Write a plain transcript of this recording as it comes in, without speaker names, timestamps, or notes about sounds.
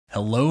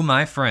Hello,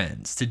 my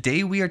friends.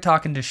 Today we are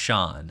talking to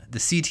Sean, the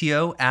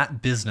CTO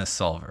at Business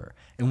Solver,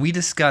 and we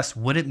discuss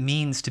what it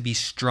means to be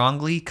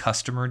strongly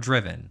customer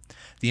driven,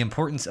 the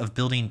importance of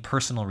building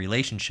personal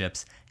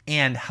relationships,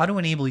 and how to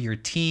enable your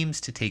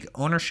teams to take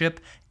ownership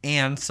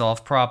and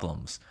solve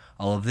problems.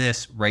 All of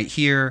this right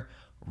here,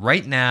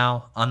 right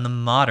now on the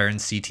Modern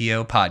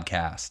CTO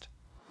Podcast.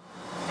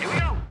 Here we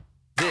go.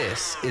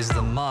 This is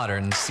the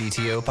Modern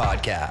CTO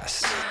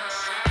Podcast.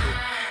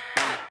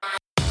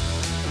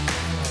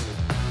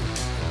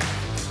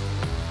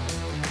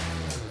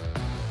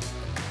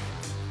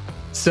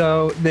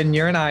 So then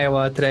you're in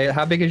Iowa today.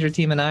 How big is your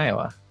team in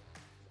Iowa?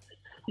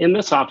 In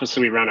this office,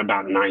 we run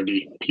about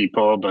 90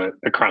 people, but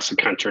across the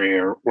country,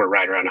 we're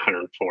right around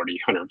 140,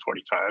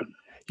 145.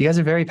 You guys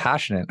are very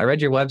passionate. I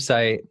read your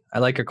website. I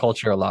like your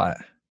culture a lot.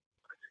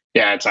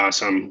 Yeah, it's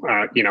awesome.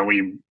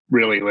 We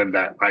really live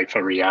that life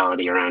of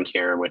reality around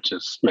here, which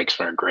makes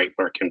for a great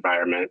work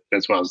environment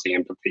as well as the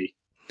empathy.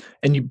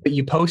 And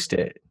you post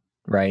it,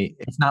 right?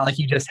 It's not like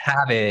you just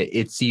have it.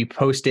 You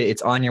post it.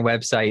 It's on your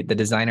website. The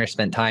designer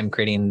spent time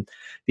creating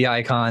the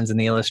icons and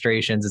the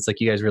illustrations. It's like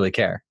you guys really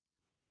care.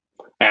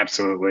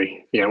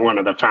 Absolutely. Yeah, one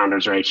of the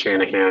founders, Ray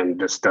Shanahan,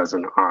 just does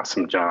an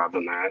awesome job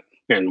in that.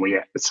 And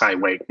Cy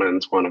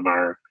Wakeman's one of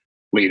our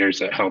leaders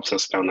that helps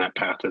us down that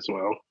path as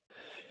well.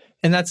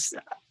 And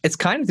it's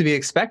kind of to be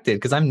expected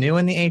because I'm new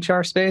in the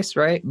HR space,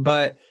 right?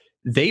 But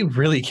they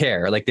really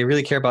care. Like they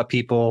really care about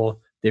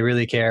people. They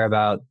really care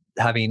about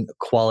having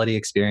quality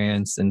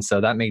experience. And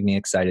so that made me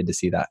excited to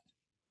see that.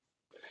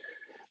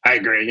 I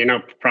agree.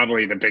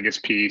 Probably the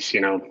biggest piece,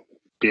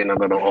 being a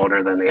little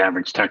older than the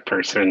average tech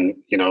person,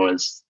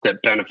 is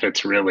that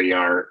benefits really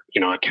are,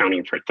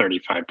 accounting for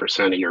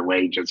 35% of your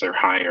wages or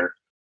higher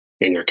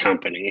in your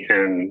company.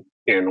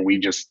 And we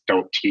just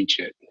don't teach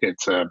it.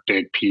 It's a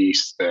big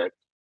piece that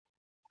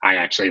I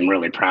actually am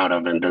really proud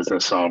of in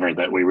Business Solver,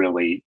 that we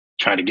really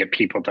try to get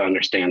people to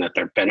understand that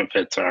their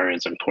benefits are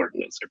as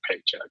important as their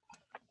paycheck.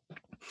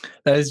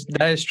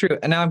 That is true.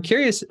 And now I'm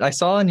curious. I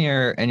saw in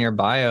your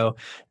bio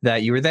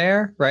that you were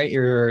there, right? You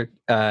were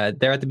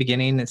there at the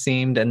beginning, it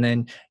seemed, and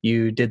then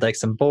you did like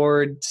some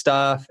board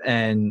stuff,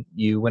 and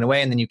you went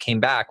away, and then you came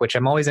back. Which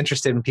I'm always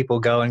interested when people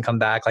go and come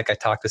back. Like I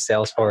talked to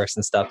Salesforce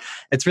and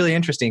stuff. It's really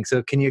interesting.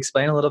 So can you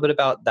explain a little bit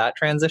about that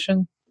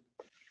transition?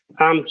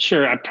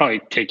 Sure. I'd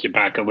probably take you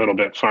back a little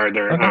bit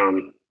farther.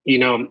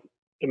 Okay.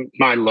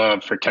 My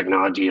love for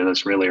technology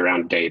is really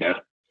around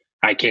data.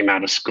 I came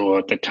out of school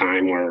at the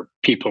time where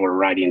people were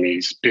writing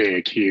these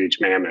big, huge,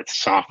 mammoth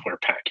software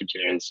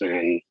packages,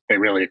 and they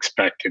really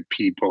expected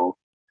people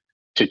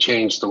to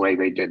change the way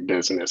they did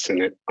business.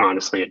 And it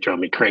drove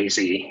me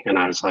crazy. And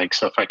I was like,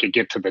 so if I could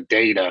get to the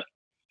data,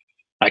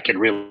 I could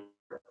really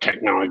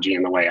technology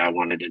in the way I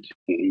wanted it.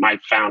 My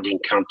founding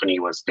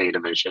company was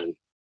DataVision,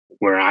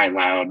 where I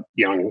allowed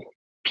young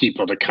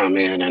people to come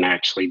in and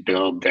actually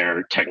build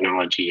their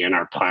technology in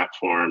our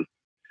platform,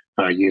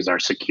 use our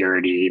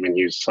security, even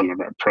use some of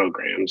our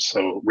programs.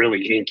 So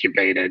really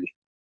incubated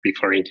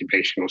before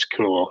incubation was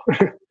cool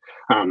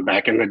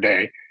back in the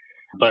day.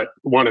 But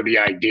one of the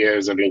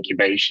ideas of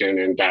incubation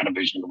and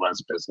DataVision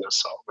was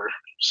Business Solver.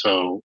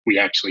 So we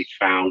actually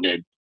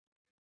founded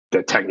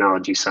the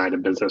technology side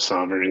of Business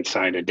Solver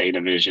inside of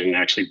DataVision,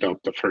 actually built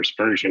the first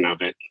version of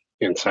it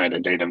inside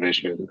of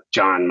DataVision.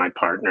 John, my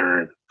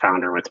partner and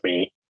founder with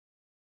me,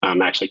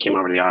 actually came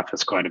over to the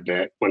office quite a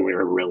bit when we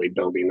were really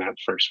building that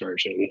first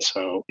version.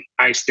 So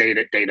I stayed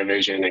at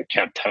DataVision and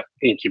kept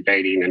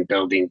incubating and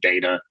building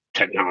data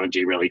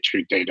technology, really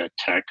true data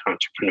tech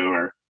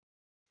entrepreneur.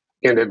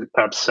 Ended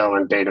up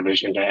selling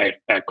DataVision to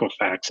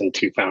Equifax in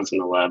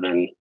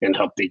 2011 and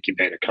helped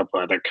incubate a couple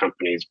other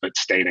companies, but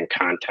stayed in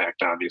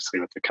contact, obviously,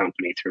 with the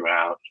company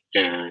throughout.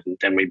 And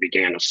then we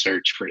began a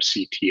search for a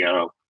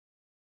CTO.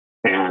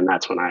 And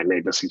that's when I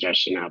made the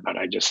suggestion now that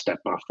I just step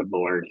off the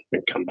board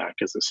and come back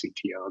as the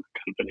CTO of the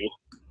company.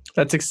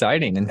 That's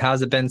exciting. And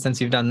how's it been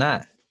since you've done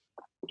that?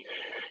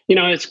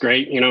 It's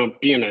great,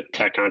 being a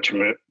tech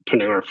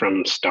entrepreneur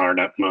from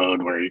startup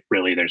mode where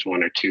really there's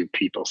one or two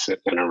people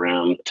sitting in a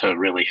room to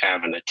really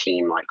having a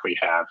team like we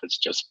have has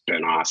just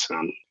been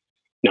awesome.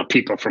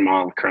 People from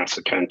all across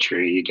the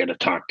country you get to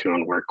talk to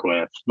and work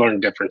with, learn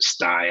different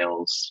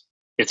styles.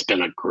 It's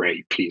been a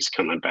great piece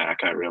coming back.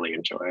 I really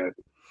enjoy it.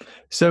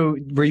 So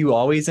were you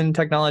always in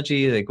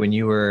technology? Like when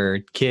you were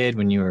a kid,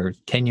 when you were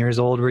 10 years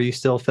old, were you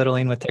still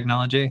fiddling with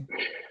technology?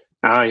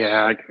 Oh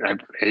yeah, I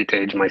hate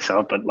to age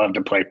myself, but love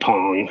to play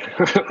Pong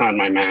on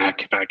my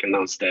Mac back in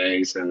those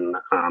days, and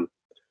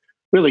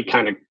really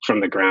kind of from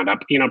the ground up.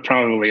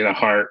 Probably the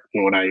heart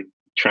and what I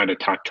try to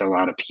talk to a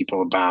lot of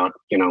people about.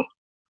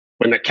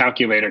 When the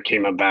calculator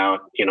came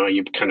about,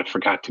 you kind of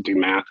forgot to do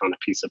math on a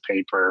piece of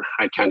paper.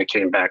 I kind of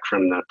came back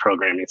from the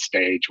programming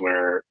stage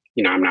where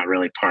I'm not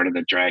really part of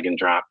the drag and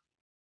drop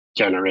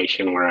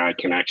generation where I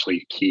can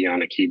actually key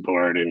on a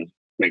keyboard and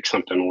make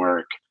something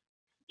work.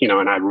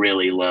 And I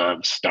really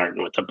love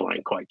starting with a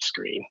blank white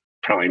screen,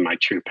 probably my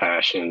true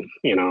passion,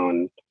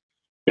 and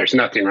there's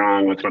nothing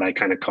wrong with what I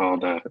kind of call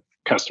the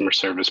customer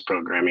service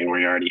programming where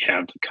you already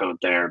have the code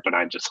there, but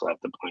I just love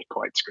the blank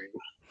white screen.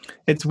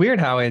 It's weird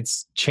how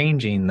it's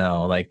changing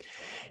though. Like,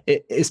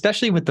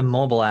 especially with the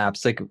mobile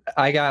apps. Like,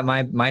 I got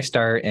my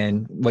start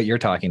in what you're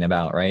talking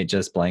about, right?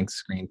 Just blank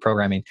screen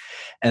programming,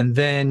 and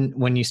then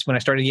when I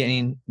started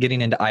getting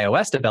into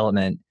iOS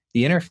development,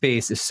 the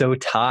interface is so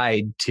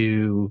tied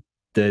to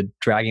the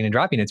dragging and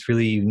dropping. It's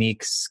really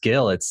unique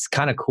skill. It's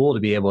kind of cool to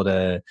be able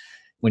to,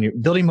 when you're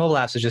building mobile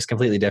apps, is just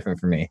completely different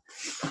for me.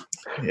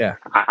 Yeah.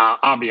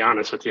 I'll be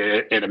honest with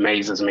you, it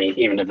amazes me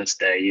even to this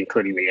day,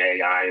 including the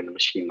AI and the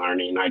machine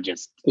learning. I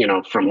just,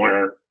 from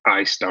where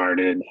I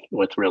started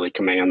with really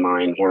command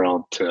line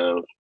world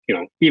to,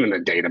 even the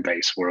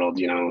database world,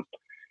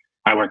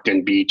 I worked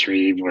in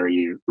Btrieve where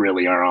you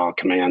really are all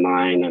command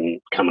line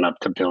and coming up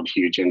to build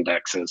huge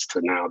indexes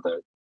to now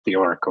the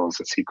Oracles,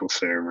 the SQL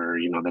Server,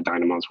 the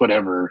Dynamos,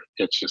 whatever.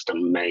 It's just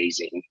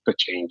amazing the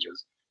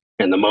changes.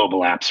 And the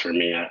mobile apps for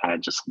me, I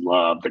just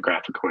love the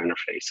graphical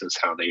interfaces,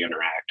 how they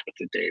interact with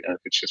the data.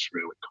 It's just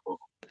really cool.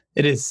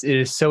 It is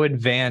so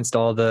advanced,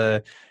 all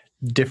the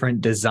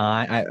different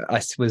design.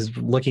 I was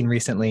looking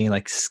recently,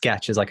 like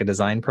Sketch is like a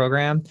design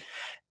program,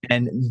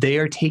 and they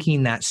are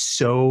taking that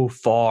so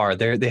far.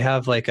 They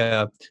have like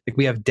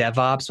we have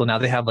DevOps. Well, now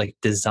they have like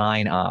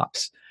design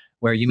ops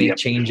where you make Yep.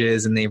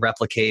 changes and they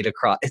replicate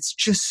across. It's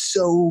just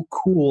so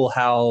cool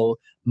how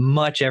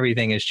much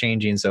everything is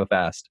changing so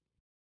fast.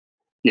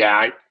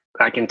 Yeah,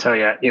 I can tell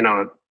you,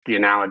 the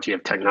analogy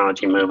of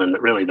technology moving,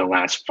 really the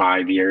last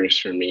 5 years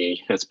for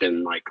me has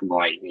been like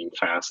lightning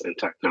fast in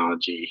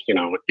technology,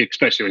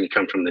 especially when you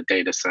come from the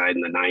data side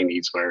in the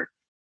 90s where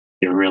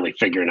you're really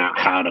figuring out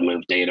how to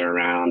move data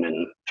around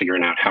and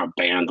figuring out how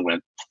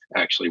bandwidth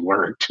actually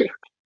worked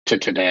to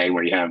today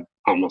where you have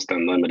almost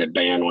unlimited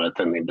bandwidth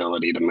and the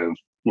ability to move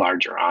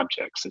larger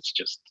objects. It's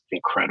just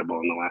incredible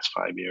in the last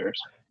 5 years.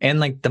 And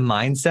like the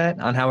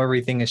mindset on how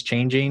everything is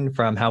changing,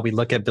 from how we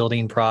look at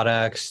building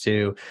products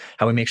to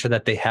how we make sure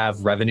that they have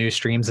revenue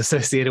streams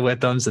associated with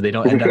them so they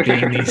don't end up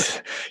being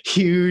these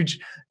huge,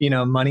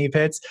 money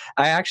pits.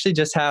 I actually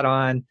just had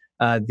on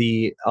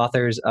the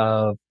authors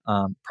of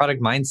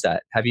Product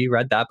Mindset. Have you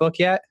read that book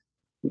yet?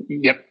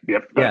 Yep.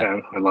 Yeah.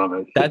 I love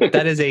it.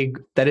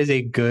 that is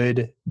a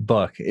good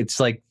book. It's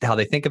like how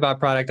they think about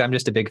product. I'm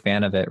just a big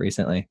fan of it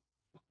recently.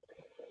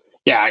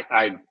 Yeah,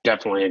 I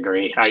definitely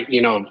agree. As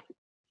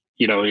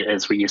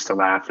we used to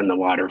laugh in the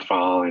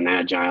waterfall and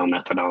agile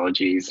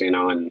methodologies,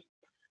 and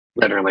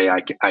literally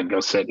I'd go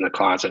sit in the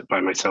closet by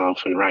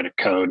myself and write a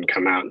code and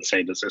come out and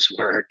say, does this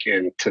work?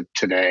 And to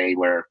today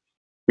where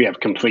we have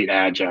complete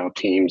agile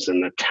teams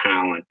and the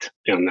talent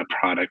on the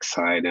product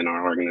side in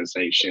our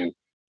organization,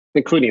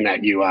 including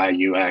that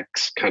UI,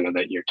 UX kind of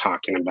that you're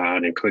talking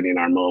about, including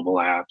our mobile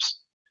apps.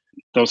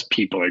 Those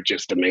people are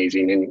just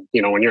amazing. And,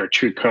 when you're a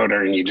true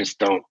coder and you just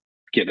don't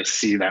get to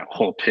see that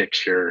whole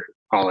picture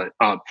all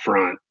up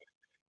front,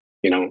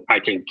 I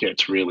think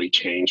it's really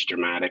changed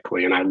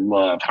dramatically. And I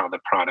love how the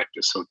product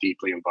is so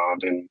deeply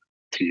involved in,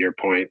 to your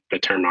point, the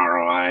term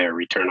ROI or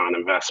return on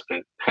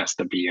investment has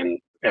to be in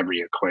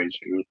every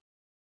equation.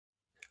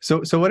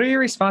 So what are your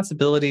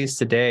responsibilities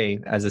today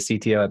as a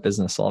CTO at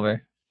Business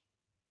Solver?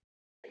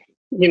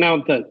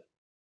 I've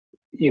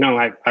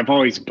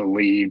always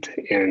believed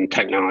in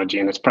technology,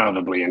 and it's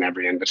probably in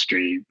every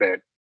industry,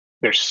 that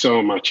there's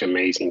so much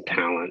amazing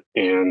talent.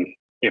 And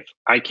if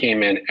I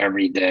came in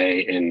every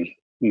day and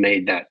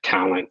made that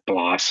talent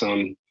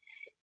blossom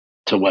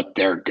to what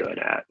they're good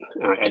at,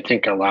 I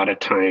think a lot of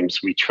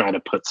times we try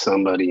to put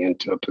somebody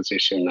into a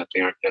position that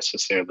they aren't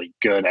necessarily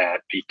good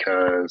at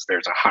because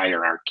there's a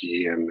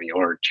hierarchy in the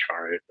org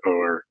chart,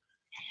 or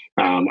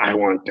I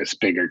want this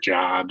bigger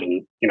job.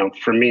 And,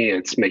 for me,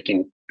 it's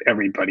making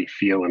everybody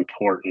feel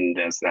important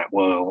as that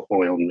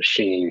well-oiled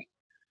machine,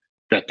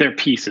 that their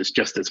piece is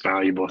just as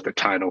valuable if the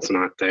title's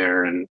not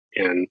there. And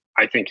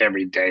I think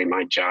every day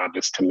my job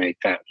is to make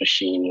that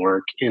machine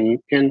work and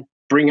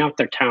bring out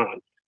their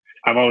talent.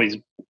 I've always,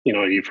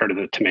 you've heard of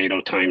the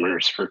tomato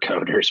timers for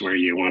coders where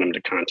you want them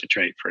to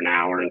concentrate for an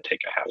hour and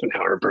take a half an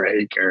hour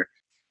break,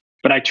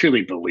 but I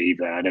truly believe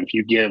that if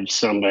you give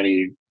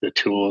somebody the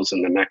tools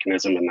and the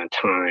mechanism and the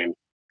time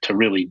to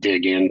really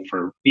dig in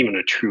for even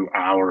a true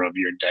hour of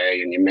your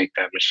day and you make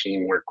that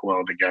machine work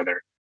well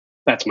together,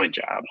 that's my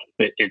job.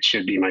 It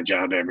should be my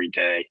job every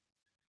day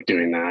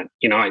doing that.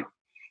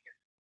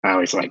 I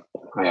always I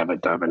have a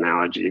dumb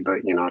analogy,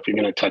 but if you're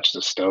going to touch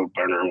the stove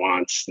burner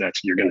once,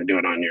 you're going to do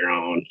it on your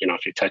own.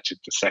 If you touch it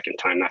the second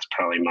time, that's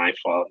probably my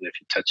fault. And if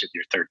you touch it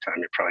your third time,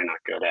 you're probably not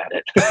good at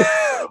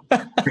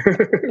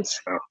it.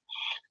 So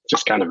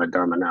just kind of a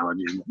dumb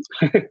analogy.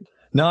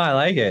 No, I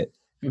like it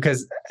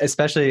because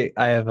especially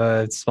I have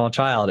a small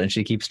child and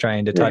she keeps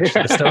trying to touch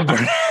the stove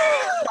burner.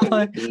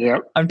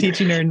 Yep. I'm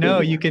teaching her, no,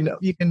 you can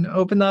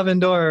open the oven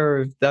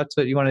door if that's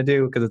what you want to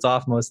do because it's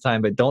off most of the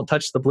time, but don't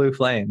touch the blue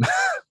flame.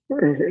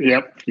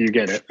 Yep, you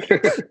get it.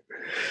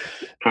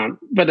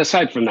 But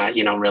aside from that,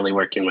 really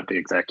working with the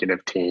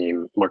executive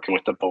team, working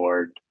with the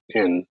board,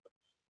 and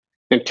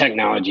in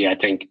technology, I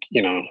think,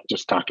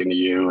 just talking to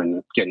you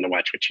and getting to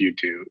watch what you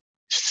do,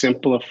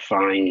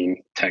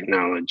 simplifying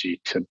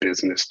technology to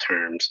business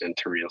terms and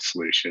to real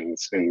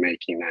solutions and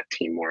making that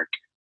teamwork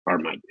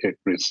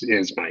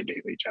is my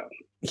daily job.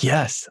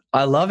 Yes,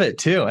 I love it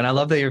too. And I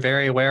love that you're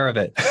very aware of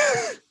it.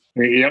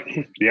 Yep,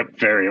 yep,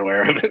 very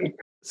aware of it.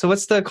 So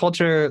what's the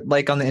culture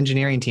like on the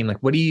engineering team? Like,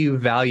 what do you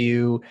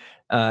value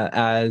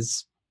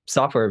as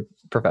software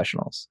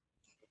professionals?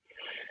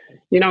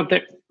 You know,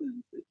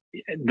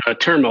 the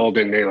term old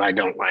and new I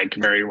don't like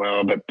very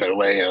well, but the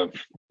way of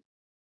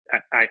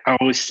I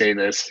always say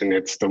this, and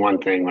it's the one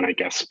thing when I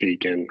guest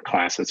speak in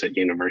classes at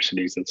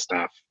universities and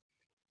stuff.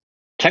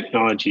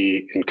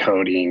 Technology and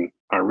coding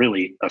are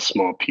really a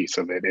small piece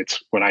of it.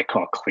 It's what I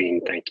call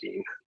clean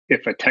thinking.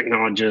 If a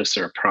technologist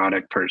or a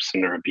product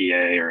person or a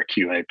BA or a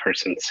QA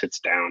person sits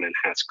down and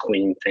has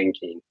clean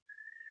thinking,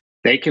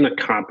 they can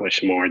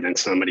accomplish more than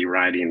somebody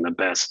writing the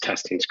best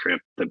testing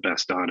script, the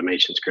best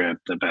automation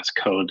script, the best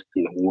code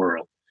in the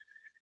world.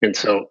 And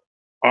so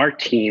our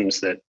teams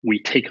that we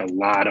take a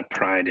lot of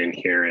pride in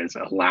here is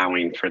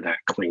allowing for that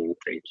clean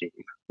thinking.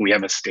 We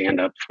have a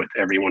stand up with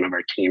every one of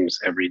our teams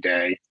every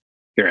day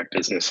here at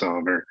Business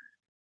Solver.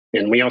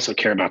 And we also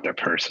care about their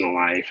personal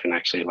life and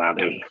actually allow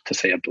them to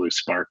say a blue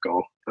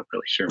sparkle. Not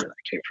really sure where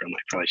that came from. I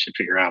probably should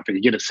figure out, but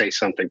you get to say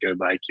something good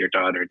like your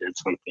daughter did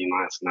something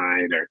last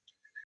night, or,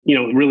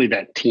 really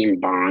that team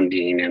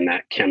bonding and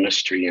that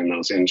chemistry in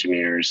those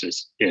engineers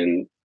is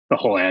in the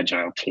whole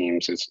agile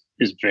teams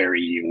is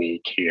very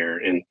unique here.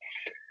 And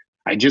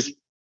I just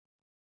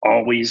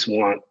always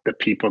want the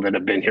people that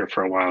have been here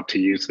for a while to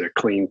use their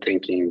clean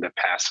thinking to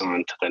pass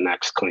on to the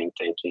next clean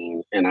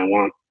thinking. And I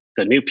want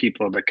the new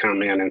people to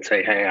come in and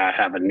say, hey, I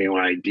have a new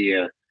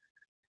idea,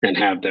 and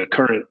have the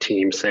current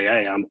team say,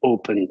 hey, I'm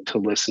open to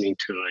listening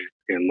to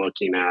it and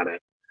looking at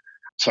it.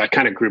 So I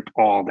kind of group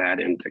all that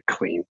into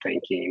clean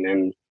thinking.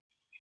 And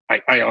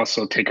I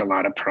also take a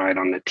lot of pride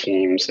on the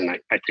teams, and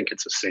I think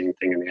it's the same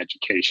thing in the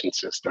education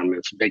system.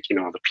 It's making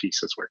all the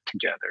pieces work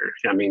together.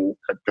 I mean,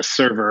 the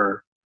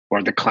server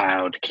or the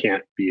cloud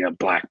can't be a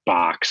black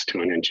box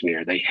to an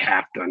engineer. They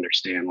have to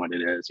understand what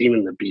it is.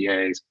 Even the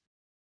BAs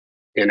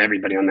and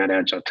everybody on that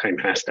agile team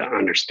has to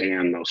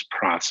understand those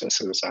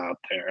processes out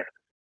there.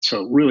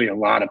 So really a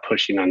lot of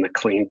pushing on the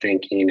clean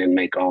thinking and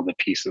make all the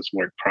pieces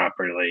work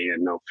properly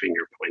and no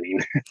finger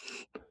pointing.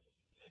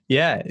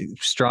 Yeah,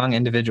 strong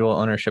individual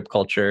ownership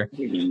culture.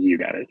 You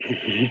got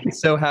it.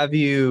 So have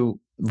you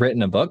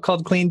written a book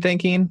called Clean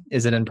Thinking?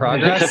 Is it in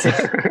progress?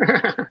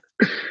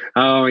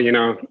 Oh,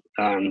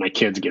 my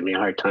kids give me a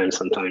hard time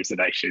sometimes that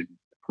I should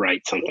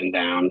write something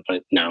down,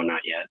 but no,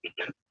 not yet.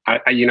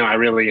 I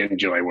really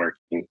enjoy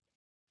working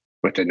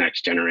with the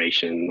next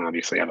generation.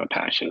 Obviously, I have a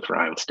passion for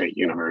Iowa State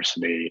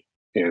University,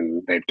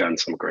 and they've done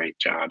some great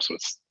jobs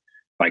with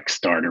like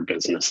starter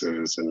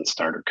businesses and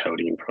starter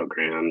coding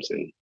programs.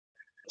 And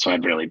so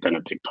I've really been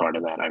a big part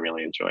of that. I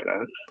really enjoy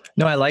that.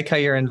 No, I like how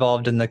you're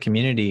involved in the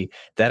community.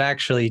 That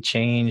actually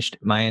changed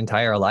my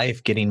entire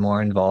life, getting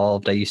more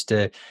involved. I used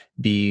to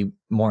be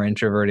more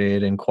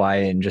introverted and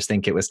quiet and just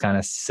think it was kind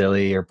of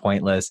silly or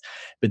pointless.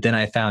 But then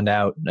I found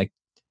out like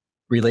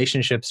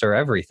relationships are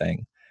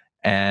everything.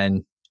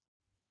 And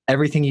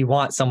everything you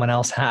want, someone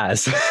else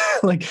has.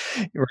 Like,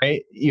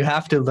 right? You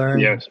have to learn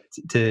Yes.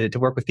 to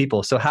work with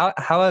people. So how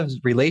have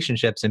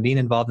relationships and being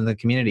involved in the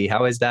community,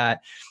 how has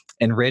that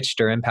enriched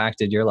or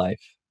impacted your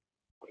life?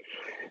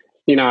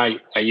 I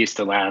used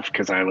to laugh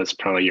because I was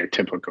probably your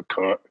typical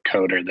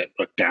coder that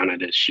looked down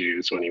at his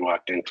shoes when he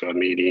walked into a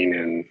meeting.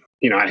 And,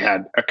 I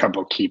had a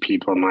couple key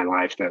people in my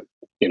life that,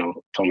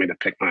 told me to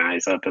pick my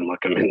eyes up and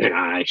look them in the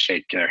eye,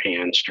 shake their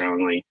hand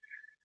strongly.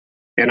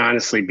 And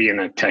honestly, being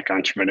a tech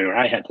entrepreneur,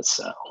 I had to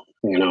sell.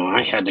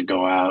 I had to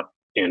go out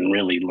and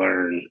really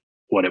learn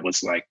what it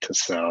was like to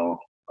sell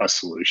a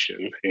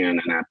solution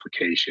and an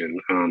application.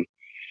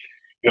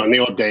 In the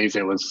old days,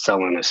 it was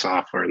selling a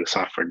software, and the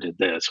software did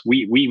this.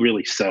 We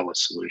really sell a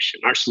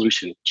solution. Our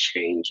solution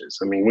changes.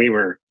 I mean, we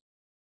were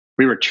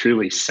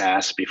truly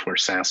SaaS before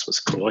SaaS was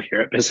cool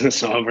here at Business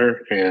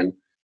Solver, and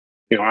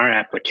our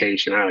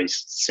application. I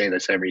always say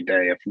this every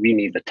day: if we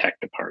need the tech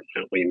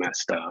department, we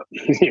messed up.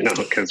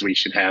 Because we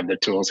should have the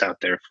tools out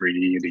there for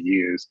you to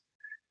use,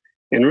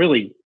 and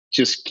really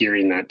just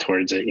gearing that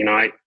towards it.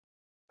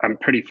 I'm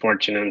pretty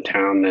fortunate in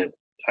town that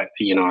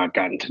I've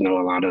gotten to know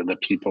a lot of the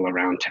people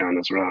around town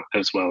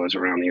as well as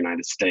around the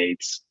United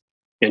States,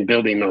 and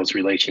building those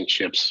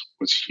relationships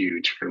was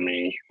huge for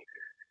me.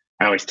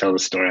 I always tell the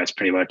story. I was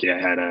pretty lucky.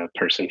 I had a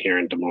person here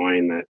in Des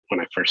Moines that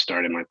when I first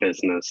started my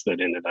business that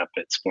ended up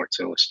at Sports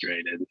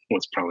Illustrated.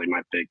 Was probably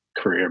my big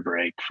career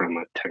break from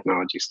a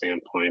technology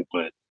standpoint,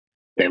 but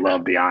they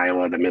loved the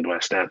Iowa, the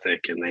Midwest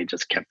ethic, and they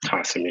just kept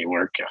tossing me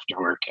work after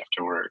work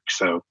after work.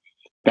 So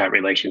that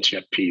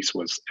relationship piece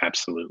was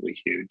absolutely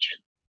huge.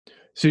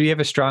 So do you have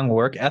a strong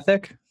work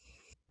ethic?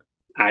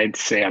 I'd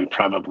say I'm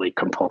probably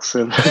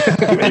compulsive,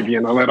 maybe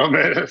in a little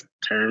bit of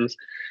terms.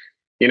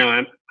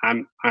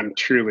 I'm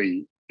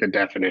truly the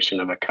definition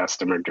of a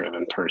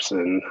customer-driven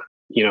person.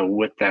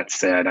 With that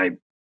said, I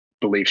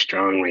believe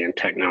strongly in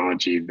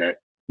technology that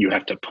you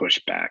have to push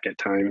back at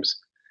times.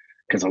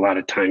 because a lot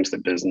of times the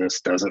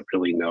business doesn't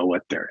really know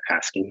what they're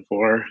asking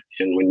for.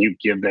 And when you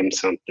give them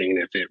something,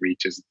 if it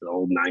reaches the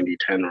old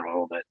 90-10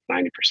 rule that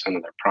 90%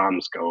 of their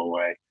problems go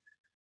away,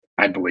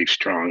 I believe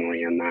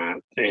strongly in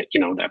that,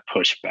 that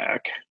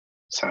pushback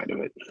side of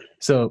it.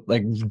 So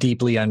like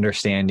deeply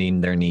understanding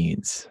their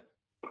needs.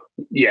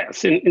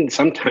 Yes. And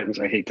sometimes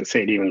I hate to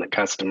say it, even the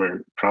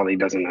customer probably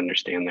doesn't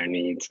understand their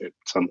needs at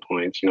some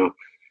points.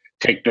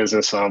 Take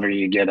Business Solver,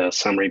 you get a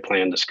summary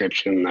plan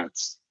description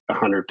that's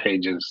 100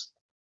 pages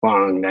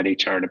long. That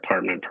HR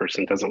department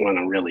person doesn't want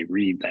to really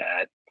read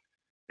that.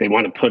 They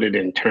want to put it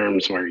in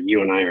terms where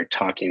you and I are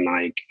talking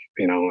like,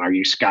 are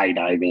you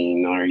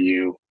skydiving? Are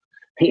you,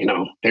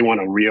 they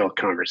want a real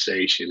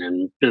conversation.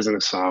 And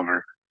Business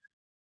Solver,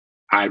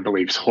 I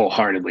believe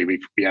wholeheartedly, we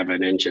have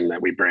an engine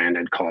that we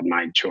branded called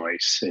My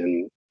Choice.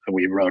 And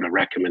we wrote a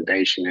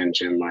recommendation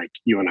engine like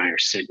you and I are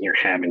sitting here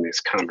having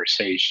this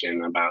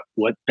conversation about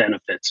what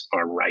benefits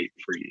are right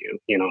for you.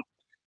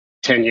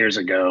 10 years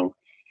ago,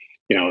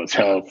 it's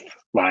health,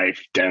 life,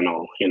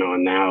 dental,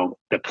 and now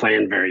the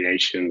plan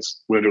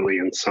variations literally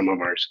in some of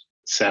our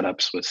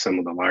setups with some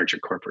of the larger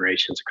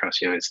corporations across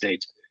the United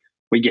States,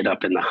 we get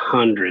up in the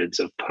hundreds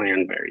of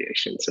plan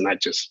variations. And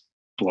that just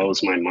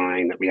blows my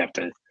mind that we have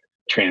to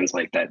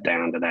translate that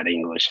down to that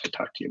English I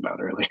talked to you about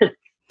earlier.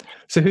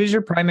 So who's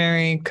your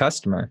primary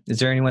customer? Is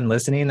there anyone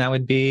listening that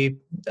would be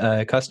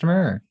a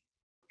customer?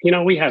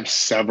 We have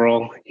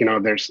several.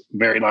 There's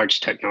very large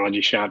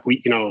technology shop.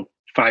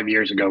 5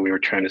 years ago, we were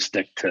trying to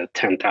stick to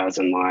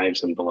 10,000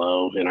 lives and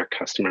below in our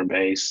customer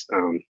base.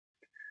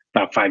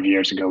 About 5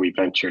 years ago, we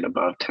ventured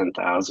above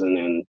 10,000.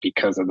 And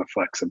because of the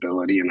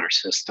flexibility in our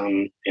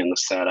system and the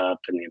setup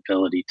and the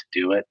ability to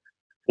do it,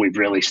 we've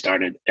really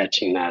started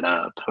etching that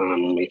up.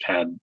 We've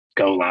had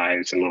go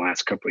lives in the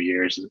last couple of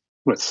years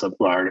with some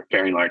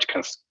very large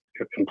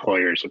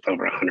employers with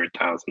over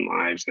 100,000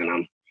 lives in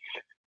them,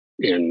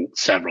 in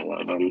several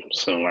of them.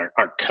 So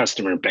our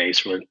customer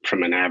base went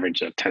from an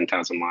average of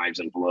 10,000 lives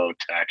and below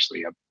to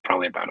actually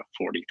probably about a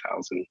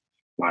 40,000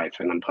 life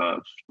and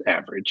above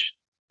average.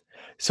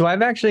 So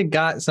I've actually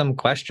got some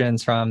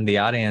questions from the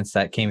audience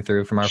that came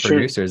through from our Sure.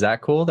 producer. Is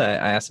that cool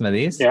that I asked some of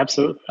these? Yeah,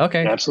 absolutely.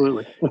 Okay.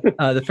 Absolutely.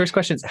 The first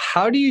question is,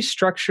 how do you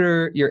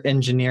structure your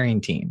engineering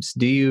teams?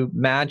 Do you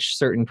match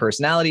certain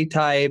personality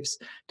types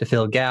to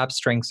fill gaps,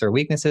 strengths, or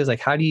weaknesses?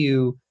 Like, how do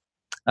you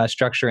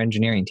structure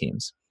engineering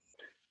teams?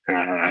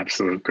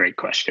 Absolute great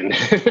question.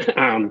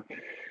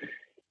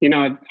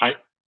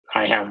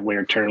 I have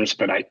weird terms,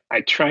 but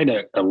I try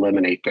to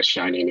eliminate the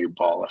shiny new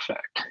ball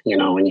effect.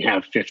 When you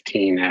have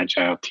 15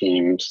 agile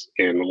teams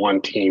and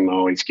one team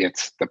always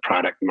gets the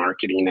product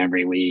marketing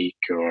every week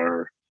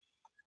or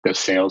the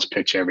sales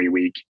pitch every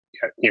week,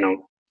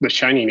 the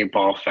shiny new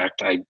ball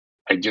effect, I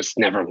just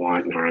never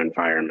want in our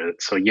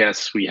environment. So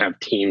yes, we have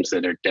teams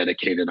that are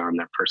dedicated on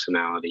their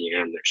personality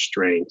and their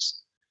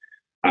strengths.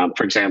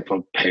 For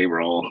example,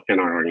 payroll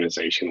in our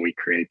organization, we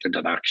create the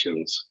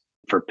deductions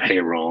for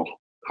payroll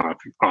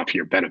off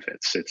your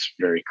benefits. It's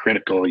very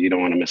critical. You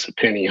don't want to miss a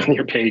penny on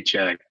your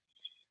paycheck.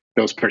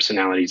 Those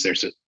personalities,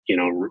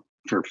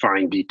 for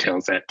fine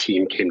details, that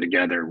team came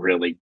together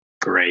really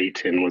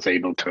great and was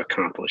able to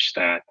accomplish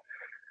that.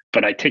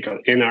 But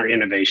in our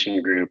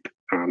innovation group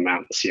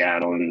out in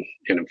Seattle and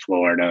in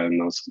Florida and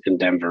those in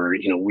Denver,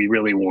 we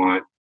really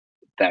want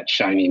that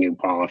shiny new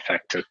ball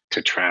effect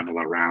to travel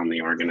around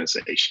the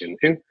organization.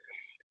 And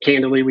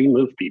candidly, we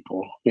move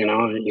people.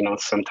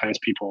 Sometimes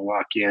people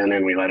walk in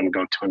and we let them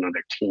go to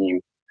another team.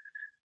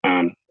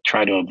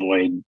 Try to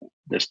avoid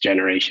this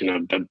generation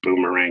of the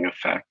boomerang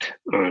effect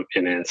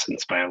in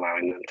essence by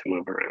allowing them to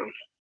move around.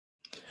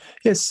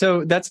 Yes,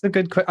 so that's a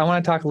good. I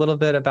want to talk a little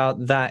bit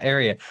about that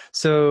area.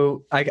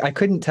 So I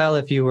couldn't tell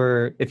if you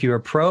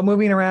were pro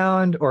moving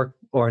around or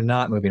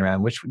not moving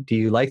around. Which do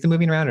you like the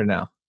moving around or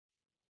no?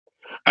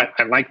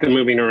 I like the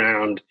moving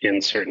around in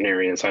certain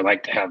areas. I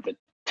like to have the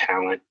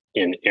talent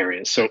in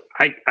areas. So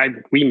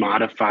we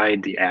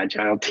modified the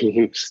agile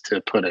teams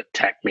to put a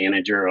tech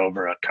manager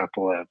over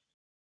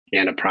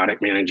and a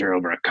product manager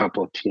over a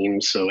couple of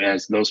teams. So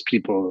as those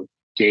people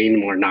gain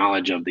more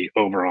knowledge of the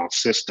overall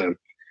system,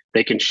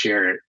 they can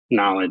share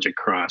knowledge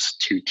across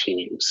two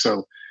teams.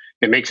 So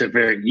it makes it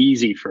very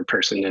easy for a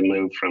person to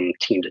move from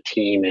team to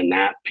team in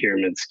that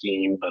pyramid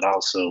scheme, but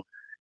also,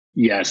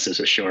 yes, is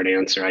a short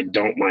answer. I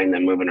don't mind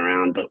them moving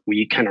around, but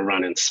we kind of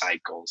run in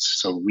cycles.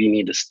 So we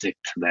need to stick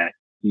to that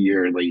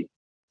yearly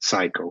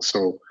cycle.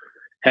 So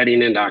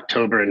heading into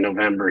October and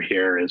November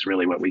here is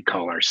really what we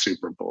call our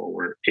Super Bowl,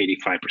 where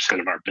 85%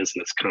 of our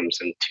business comes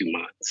in 2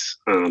 months.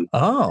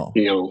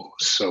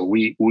 So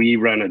we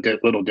run a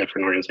little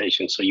different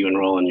organization. So you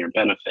enroll in your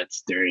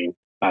benefits during,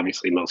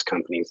 obviously, most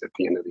companies at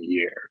the end of the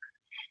year.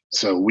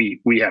 So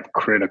we have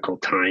critical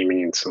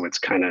timing. So it's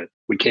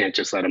we can't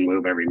just let them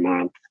move every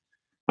month.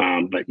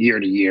 But year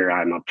to year,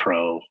 I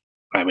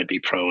would be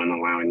pro in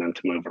allowing them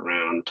to move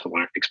around to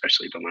learn,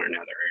 especially to learn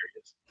other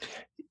areas.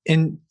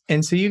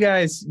 And so you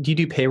guys, do you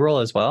do payroll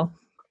as well?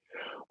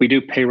 We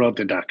do payroll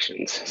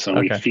deductions. So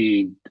we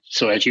feed.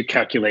 So as you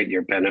calculate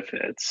your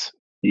benefits,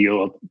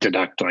 you'll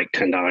deduct like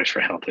 $10 for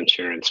health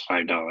insurance,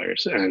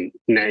 $5. And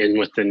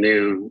with the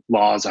new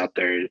laws out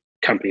there,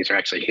 companies are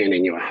actually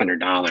handing you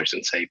 $100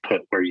 and say,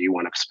 put where you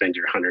want to spend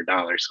your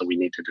 $100. So we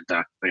need to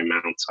deduct the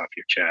amounts off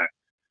your check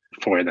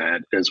for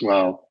that as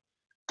well.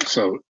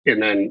 So,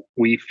 and then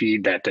we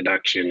feed that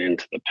deduction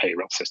into the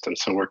payroll system.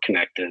 So we're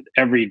connected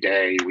every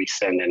day. We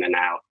send in and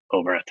out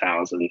over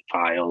 1,000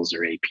 files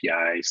or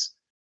APIs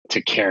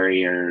to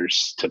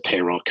carriers, to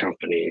payroll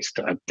companies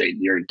to update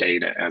your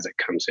data as it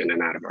comes in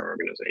and out of our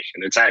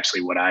organization. It's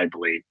actually what I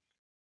believe,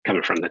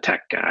 coming from the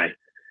tech guy,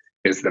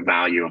 is the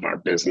value of our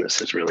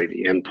business is really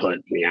the input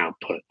and the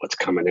output, what's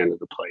coming into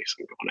the place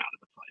and going out of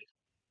the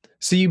place.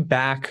 So you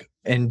back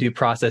and do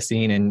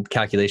processing and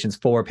calculations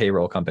for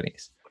payroll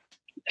companies?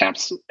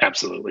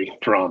 Absolutely,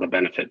 for all the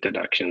benefit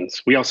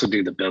deductions. We also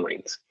do the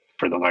billings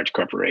for the large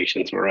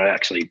corporations, where I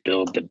actually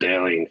build the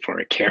billing for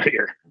a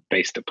carrier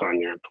based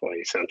upon your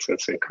employee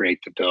census and create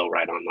the bill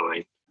right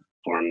online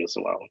for them as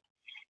well.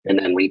 And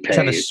then we pay.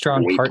 Have a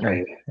strong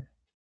partner.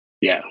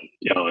 Yeah,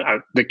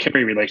 the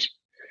carrier relation.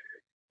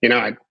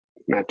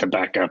 Not to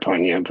back up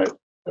on you, but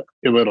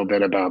a little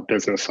bit about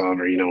Business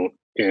Solver. In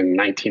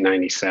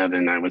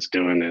 1997, I was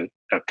doing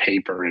a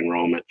paper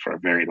enrollment for a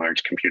very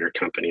large computer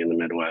company in the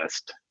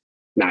Midwest.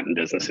 Not in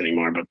business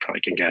anymore, but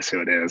probably can guess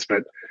who it is.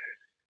 But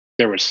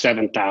there were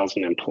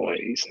 7,000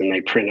 employees, and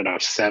they printed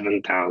off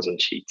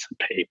 7,000 sheets of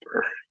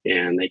paper.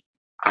 And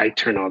I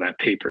turned all that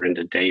paper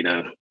into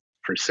data,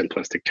 for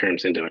simplistic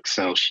terms, into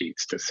Excel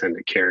sheets to send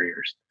to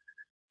carriers.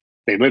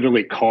 They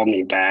literally called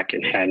me back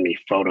and had me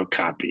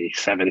photocopy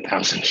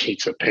 7,000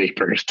 sheets of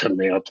paper to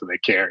mail to the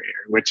carrier,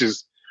 which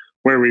is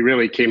where we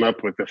really came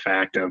up with the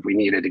fact of we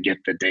needed to get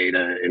the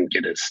data and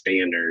get it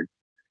standard.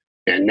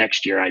 And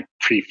next year, I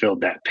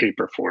pre-filled that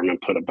paper form and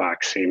put a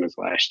box same as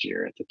last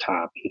year at the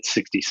top, and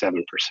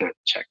 67%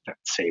 checked that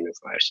same as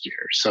last year.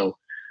 So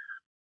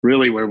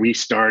really where we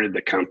started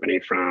the company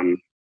from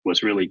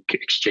was really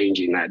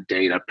exchanging that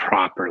data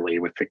properly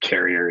with the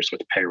carriers,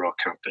 with payroll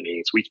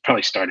companies. We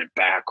probably started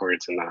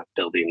backwards and not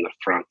building the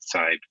front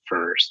side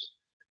first.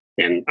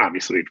 And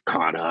obviously we've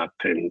caught up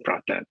and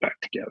brought that back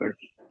together.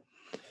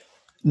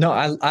 No,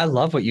 I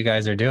love what you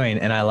guys are doing.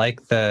 And I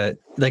like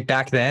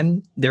back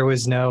then there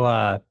was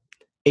no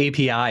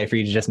API for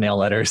you to just mail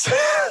letters.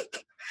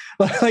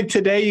 Like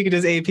today, you can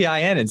just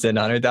API in and send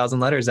 100,000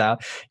 letters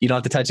out. You don't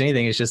have to touch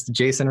anything. It's just a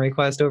JSON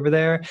request over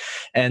there.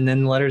 And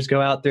then letters go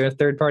out through a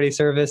third-party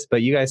service.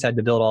 But you guys had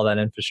to build all that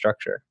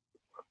infrastructure.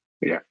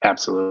 Yeah,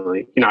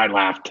 absolutely. I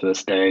laugh to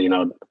this day,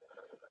 when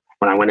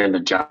I went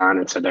into John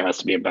and said there has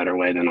to be a better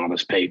way than all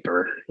this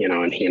paper,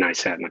 and he and I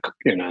sat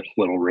in a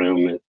little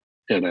room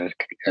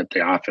at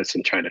the office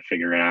and tried to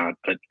figure it out.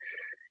 But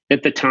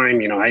at the time,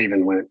 I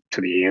even went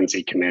to the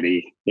ANSI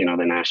committee, the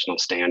national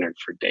standard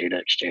for data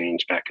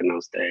exchange back in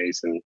those days.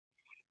 And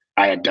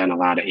I had done a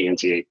lot of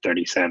ANSI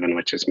 837,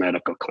 which is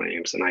medical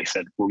claims. And I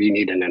said, well, we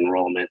need an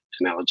enrollment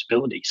and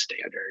eligibility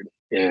standard.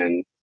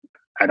 And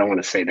I don't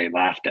want to say they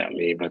laughed at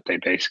me, but they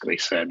basically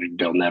said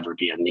there'll never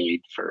be a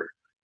need for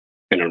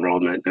an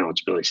enrollment and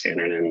eligibility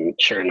standard. And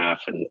sure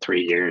enough, in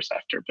 3 years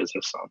after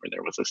Business Solver,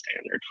 there was a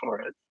standard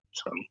for it.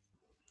 So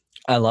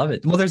I love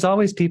it. Well, there's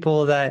always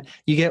people that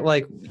you get,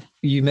 like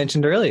you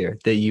mentioned earlier,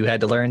 that you had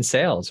to learn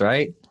sales,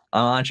 right?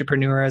 I'm an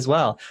entrepreneur as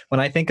well.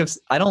 When I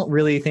don't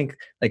really think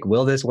like,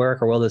 will this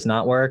work or will this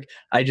not work?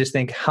 I just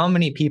think, how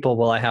many people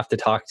will I have to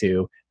talk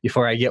to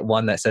before I get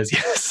one that says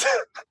yes?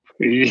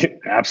 Yeah,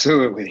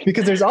 absolutely.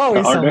 Because there's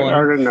always someone.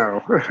 Hard to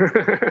know.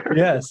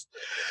 Yes.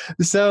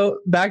 So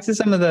back to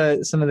some of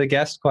the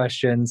guest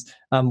questions.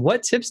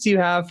 What tips do you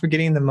have for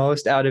getting the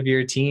most out of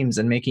your teams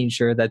and making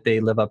sure that they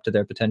live up to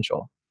their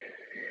potential?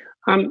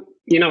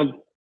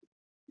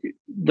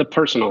 The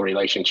personal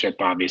relationship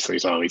obviously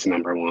is always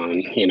number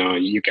one.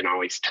 You can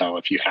always tell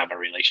if you have a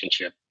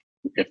relationship,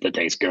 if the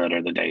day's good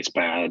or the day's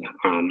bad.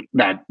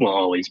 That will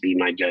always be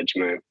my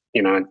judgment.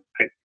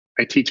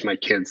 I teach my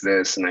kids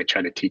this, and I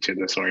try to teach it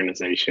in this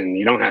organization.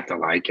 You don't have to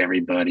like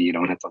everybody. You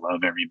don't have to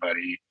love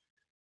everybody.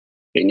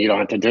 And you don't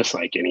have to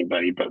dislike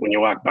anybody. But when you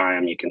walk by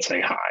them, you can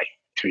say hi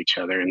to each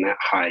other. And that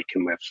hi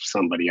can lift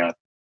somebody up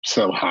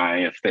so high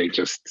if they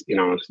just,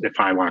 if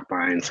I walk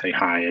by and say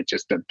hi, it's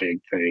just a big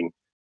thing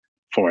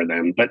for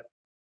them. But,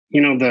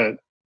 the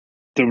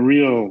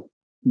real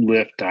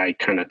lift I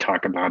kind of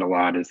talk about a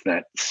lot is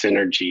that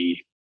synergy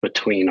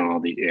between all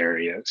the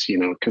areas,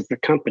 because the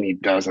company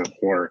doesn't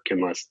work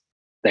unless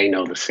they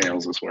know the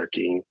sales is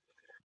working.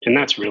 And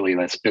that's really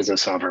this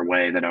Business Solver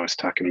way that I was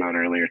talking about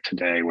earlier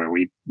today, where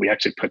we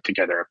actually put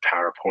together a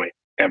PowerPoint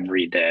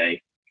every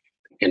day,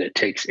 and it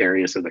takes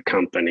areas of the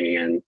company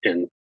and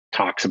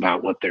talks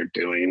about what they're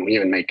doing. We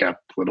even make up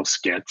little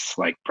skits,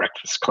 like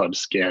Breakfast Club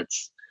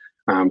skits,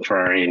 for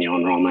our annual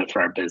enrollment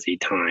for our busy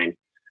time.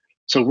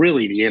 So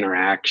really the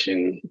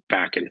interaction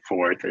back and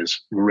forth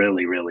is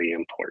really, really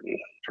important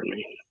for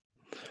me.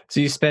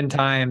 So you spend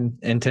time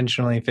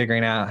intentionally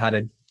figuring out how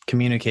to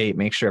communicate,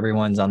 make sure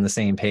everyone's on the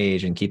same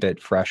page and keep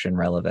it fresh and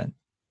relevant.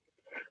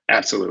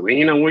 Absolutely.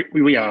 You know,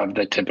 we have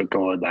the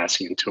typical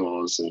Atlassian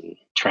tools and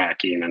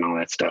tracking and all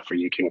that stuff where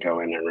you can go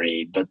in and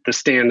read, but the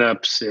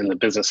stand-ups in the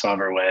business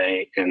solver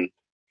way. And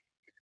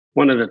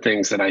one of the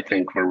things that I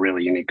think we're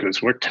really unique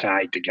is we're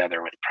tied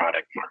together with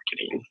product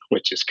marketing,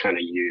 which is kind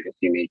of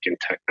unique in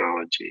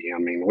technology. I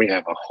mean, we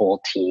have a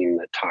whole team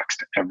that talks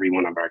to every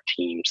one of our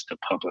teams to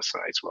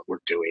publicize what we're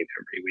doing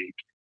every week.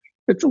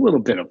 It's a little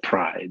bit of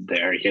pride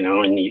there, you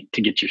know, and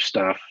to get your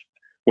stuff.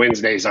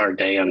 Wednesday's our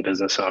day on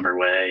Business Solver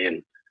Way,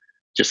 and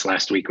just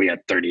last week we had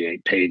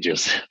 38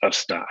 pages of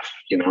stuff,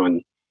 you know,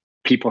 and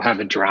people have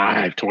a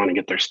drive to want to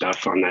get their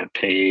stuff on that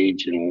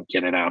page and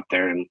get it out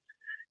there. And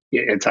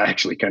it's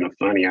actually kind of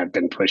funny. I've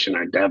been pushing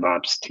our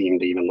DevOps team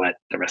to even let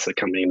the rest of the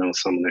company know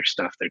some of their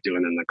stuff they're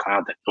doing in the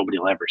cloud that nobody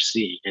will ever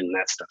see. And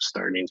that stuff's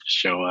starting to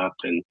show up.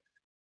 And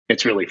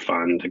it's really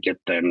fun to get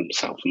them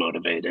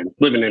self-motivated,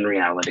 living in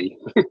reality.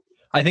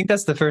 I think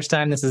that's the first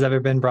time this has ever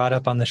been brought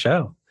up on the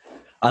show.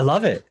 I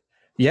love it.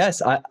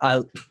 Yes,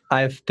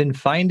 I've been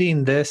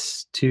finding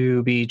this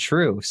to be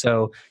true.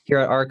 So here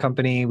at our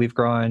company, we've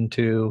grown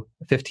to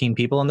 15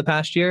 people in the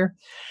past year.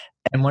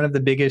 And one of the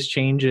biggest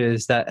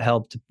changes that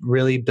helped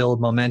really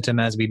build momentum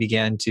as we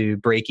began to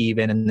break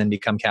even and then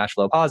become cash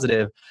flow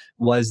positive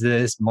was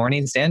this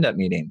morning stand-up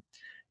meeting.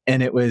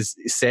 And it was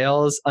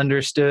sales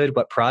understood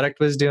what product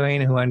was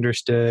doing, who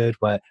understood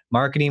what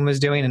marketing was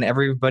doing, and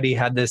everybody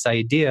had this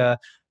idea.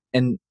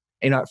 And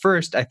at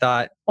first I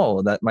thought,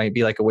 oh, that might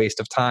be like a waste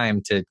of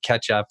time to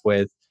catch up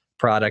with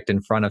product in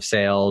front of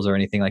sales or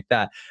anything like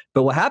that.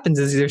 But what happens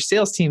is your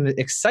sales team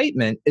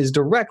excitement is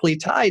directly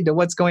tied to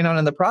what's going on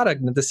in the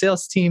product. And if the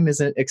sales team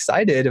isn't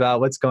excited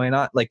about what's going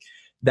on, like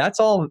it's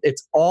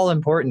all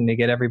important to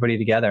get everybody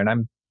together. And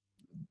I'm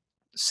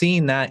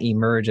seeing that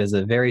emerge as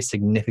a very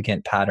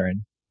significant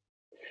pattern.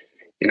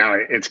 You know,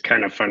 it's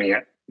kind of funny.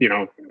 You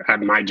know,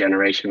 my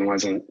generation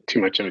wasn't too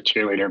much of a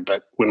cheerleader,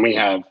 but when we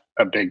have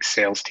a big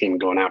sales team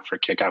going out for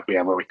kickoff, we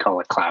have what we call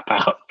a clap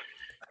out.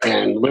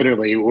 And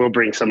literally, we'll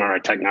bring some of our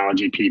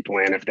technology people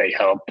in if they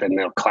help, and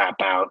they'll clap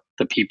out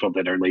the people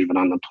that are leaving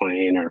on the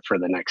plane or for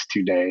the next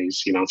 2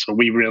 days. You know, so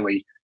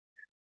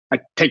I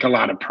take a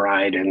lot of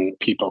pride in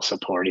people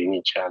supporting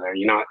each other.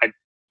 You know,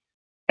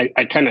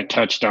 I kind of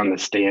touched on the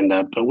stand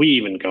up, but we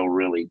even go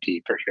really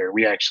deeper here.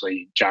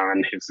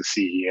 John is the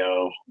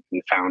CEO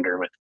and founder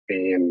with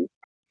me, and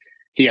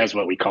he has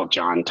what we call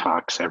John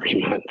Talks every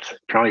month.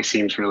 Probably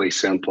seems really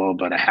simple,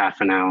 but a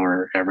half an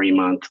hour every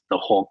month, the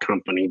whole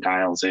company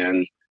dials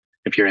in.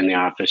 If you're in the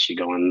office, you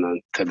go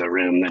to the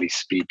room that he's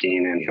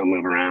speaking, and he'll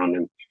move around.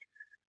 And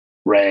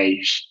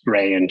Ray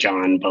and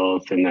John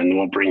both, and then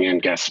we'll bring in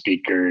guest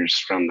speakers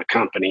from the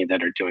company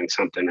that are doing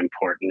something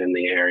important in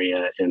the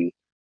area. And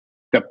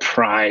the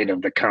pride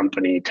of the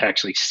company to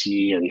actually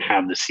see and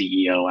have the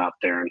CEO out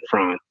there in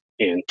front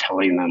and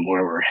telling them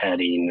where we're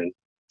heading. And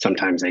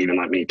sometimes they even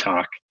let me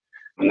talk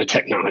on the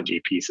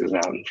technology pieces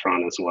out in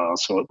front as well.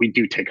 So we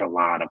do take a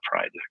lot of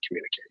pride in that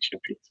communication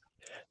piece.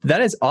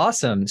 That is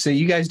awesome. So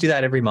you guys do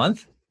that every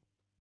month?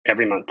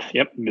 Every month.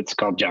 Yep. It's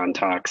called John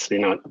Talks. You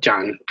know,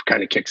 John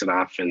kind of kicks it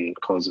off and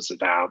closes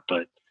it out,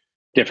 but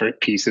different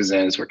pieces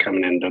as we're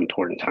coming into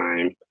important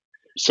time.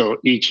 So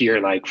each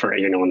year, like for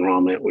annual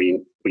enrollment,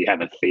 we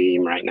have a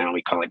theme right now.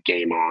 We call it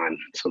Game On.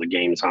 So the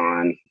game's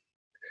on.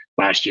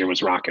 Last year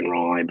was rock and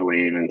roll, I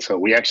believe. And so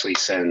we actually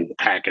send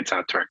packets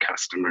out to our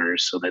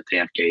customers so that they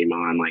have Game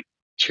On, like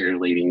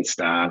cheerleading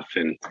stuff.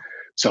 And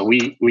so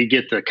we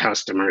get the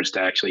customers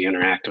to actually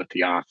interact with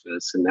the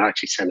office, and they'll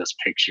actually send us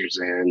pictures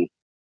in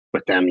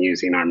with them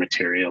using our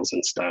materials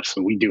and stuff.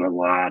 So we do a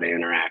lot of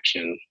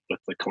interaction with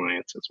the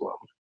clients as well.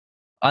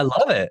 I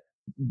love it.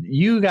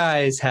 You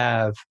guys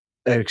have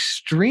an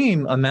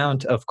extreme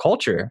amount of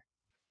culture.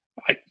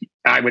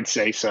 I would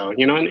say so.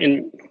 You know,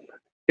 and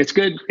it's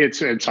good.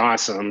 It's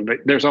awesome. But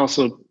there's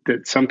also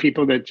some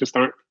people that just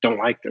don't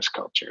like this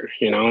culture,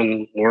 you know,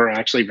 and we're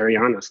actually very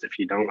honest. If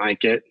you don't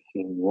like it,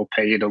 we'll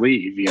pay you to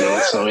leave, you know.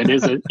 So it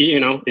is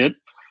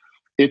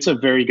it's a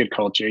very good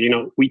culture. You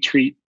know,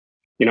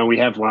 we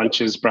have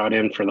lunches brought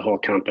in for the whole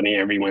company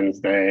every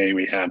Wednesday.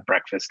 We have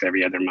breakfast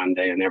every other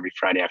Monday, and every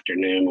Friday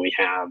afternoon we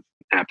have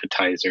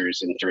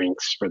appetizers and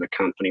drinks for the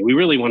company. We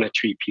really want to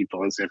treat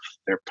people as if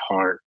they're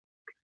part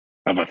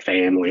of a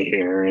family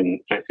here,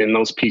 and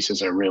those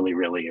pieces are really,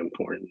 really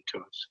important to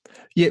us.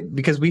 Yeah,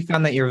 because we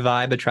found that your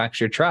vibe attracts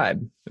your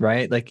tribe,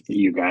 right? Like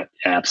you got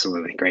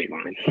absolutely great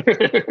line.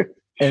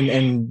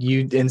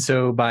 and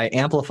so by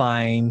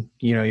amplifying,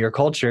 you know, your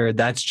culture,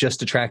 that's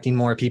just attracting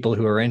more people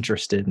who are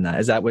interested in that.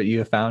 Is that what you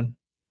have found?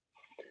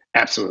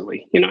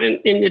 Absolutely. You know, and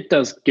it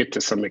does get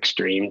to some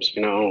extremes,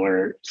 you know,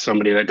 or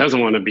somebody that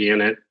doesn't want to be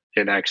in it,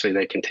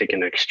 they can take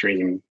an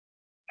extreme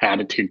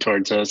attitude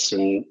towards us.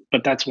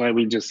 But that's why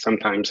we just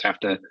sometimes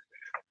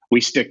we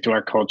stick to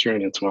our culture,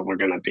 and it's what we're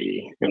going to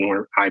be.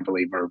 And I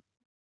believe we're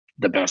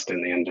the best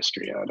in the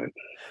industry at it.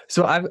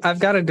 So I've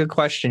got a good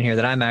question here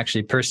that I'm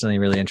actually personally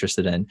really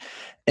interested in.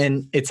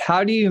 And it's,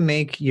 how do you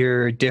make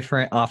your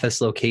different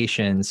office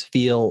locations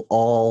feel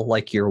all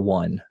like you're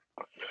one?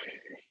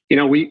 You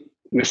know,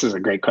 this is a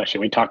great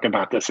question. We talk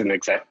about this in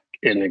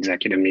in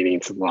executive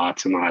meetings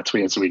lots and lots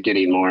as we're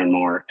getting more and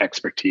more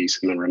expertise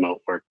in the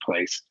remote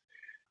workplace.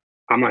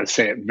 I'm going to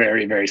say it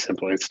very, very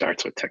simply. It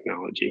starts with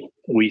technology.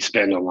 We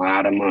spend a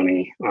lot of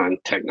money on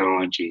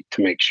technology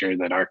to make sure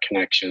that our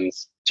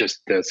connections,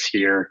 just this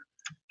here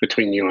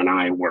between you and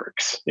I,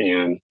 works.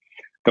 And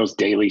those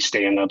daily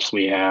stand-ups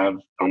we have,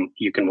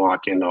 you can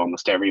walk into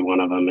almost every one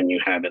of them and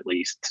you have at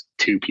least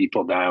 2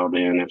 people dialed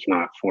in, if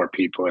not 4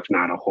 people, if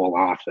not a whole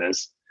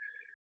office.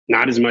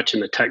 Not as much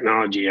in the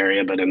technology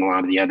area, but in a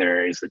lot of the other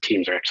areas, the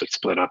teams are actually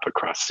split up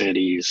across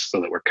cities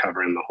so that we're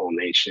covering the whole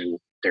nation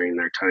during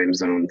their time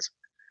zones.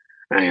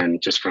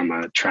 And just from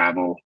a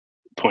travel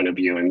point of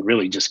view, and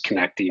really just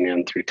connecting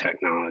in through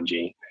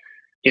technology.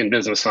 In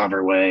Business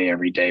Solver Way,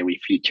 every day we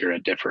feature a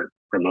different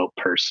remote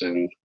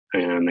person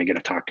and they get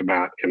to talk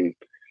about, and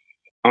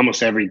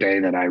almost every day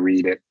that I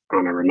read it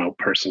on a remote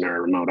person or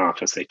a remote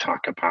office, they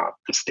talk about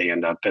the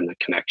stand up and the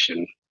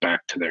connection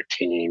back to their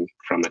team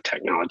from a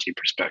technology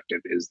perspective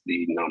is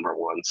the number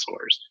one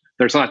source.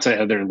 There's lots of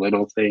other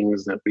little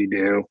things that we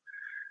do.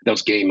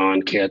 Those game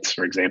on kits,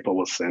 for example,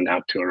 we'll send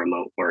out to a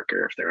remote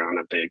worker if they're on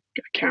a big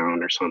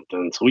account or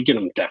something. So we get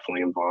them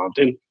definitely involved.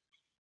 And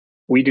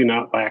we do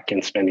not lack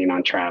in spending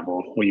on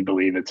travel. We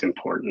believe it's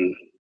important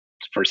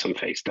for some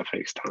face to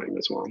face time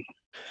as well.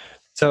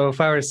 So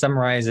if I were to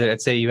summarize it,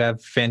 I'd say you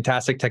have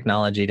fantastic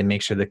technology to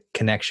make sure the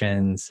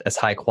connection's as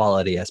high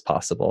quality as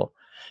possible.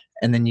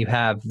 And then you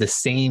have the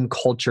same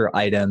culture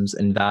items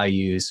and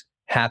values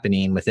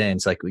happening within.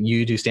 So like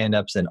you do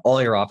stand-ups in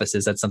all your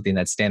offices, that's something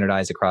that's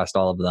standardized across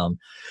all of them.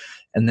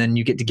 And then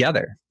you get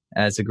together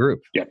as a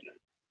group. Yep.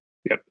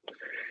 Yep.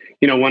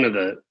 One of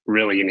the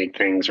really unique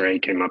things Ray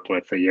came up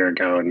with a year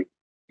ago, and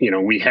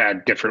we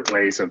had different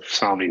ways of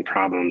solving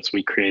problems.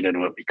 We created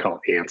what we call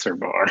Answer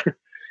Bar.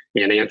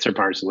 And Answer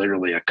Bar is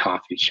literally a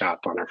coffee shop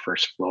on our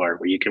first floor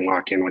where you can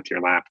walk in with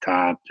your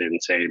laptop and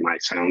say, my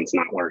sound's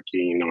not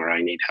working or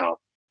I need help.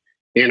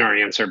 In our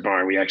Answer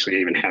Bar, we actually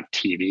even have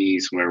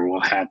TVs where we'll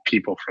have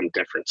people from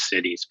different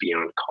cities be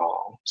on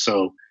call.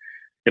 So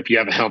if you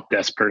have a help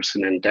desk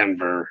person in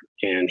Denver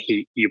and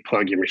you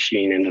plug your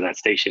machine into that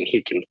station,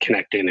 he can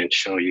connect in and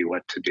show you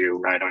what to do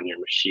right on your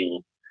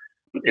machine.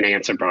 And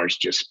Answer Bar's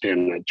just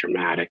been a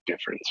dramatic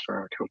difference for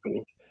our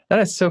company. That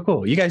is so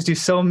cool. You guys do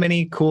so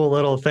many cool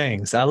little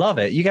things. I love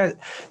it. You guys,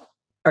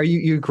 are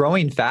you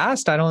growing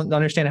fast? I don't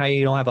understand how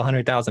you don't have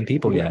 100,000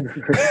 people yet.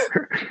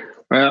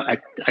 Well,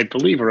 I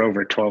believe we're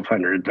over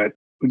 1,200, but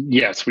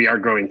yes, we are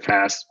growing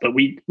fast. But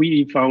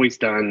we've always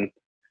done.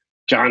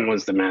 John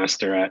was the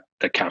master at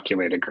the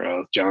calculated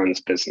growth. John's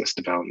business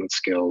development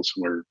skills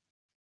were,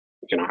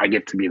 I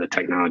get to be the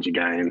technology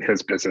guy, and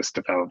his business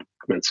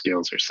development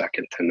skills are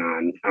second to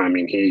none. I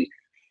mean,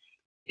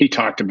 he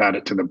talked about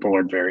it to the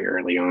board very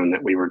early on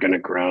that we were going to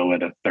grow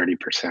at a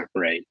 30%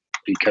 rate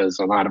because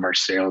a lot of our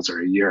sales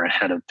are a year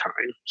ahead of time.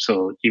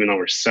 So even though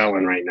we're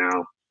selling right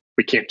now,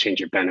 we can't change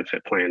your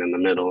benefit plan in the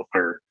middle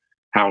or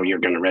how you're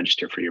going to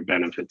register for your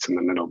benefits in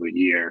the middle of the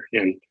year.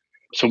 And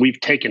so we've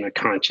taken a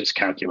conscious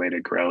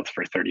calculated growth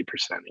for 30%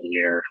 a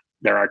year.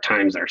 There are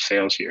times our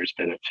sales year has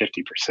been at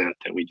 50%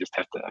 that we just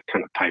have to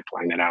kind of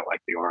pipeline it out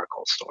like the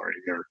Oracle story.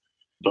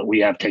 But we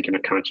have taken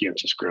a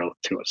conscientious growth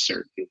to a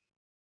certain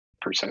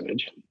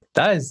percentage.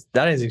 That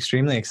is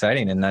extremely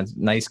exciting, and that's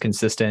nice,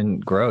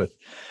 consistent growth.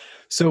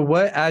 So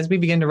as we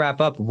begin to wrap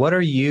up, what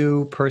are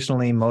you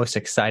personally most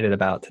excited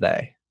about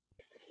today?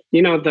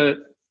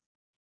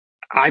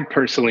 I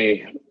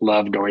personally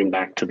love going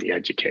back to the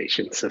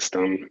education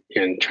system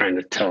and trying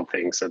to tell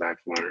things that I've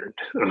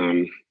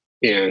learned.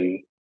 And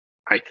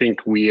I think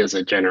we as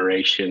a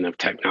generation of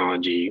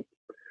technology,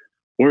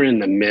 we're in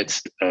the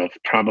midst of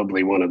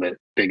probably one of the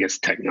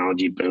biggest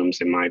technology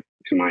booms in my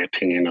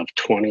opinion, of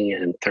 20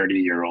 and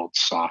 30-year-old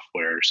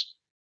softwares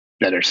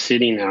that are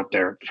sitting out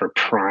there for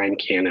prime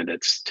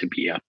candidates to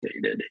be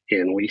updated.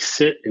 And we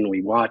sit and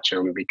we watch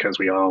them because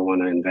we all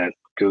want to invent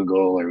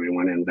Google or we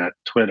want to invent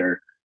Twitter.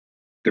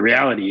 The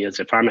reality is,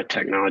 if I'm a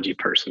technology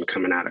person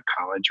coming out of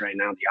college right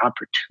now, the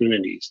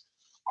opportunities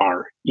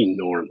are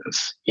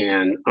enormous.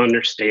 And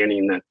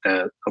understanding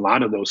that a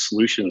lot of those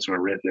solutions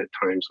were written at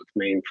times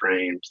with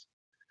mainframes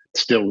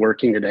still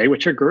working today,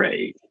 which are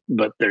great,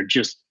 but they're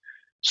just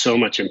so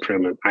much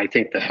improvement. I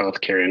think the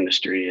healthcare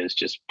industry is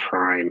just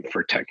prime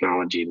for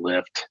technology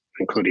lift,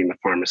 including the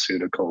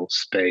pharmaceutical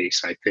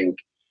space. I think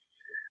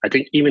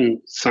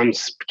even some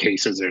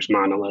cases there's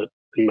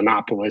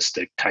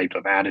monopolistic type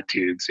of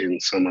attitudes in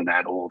some of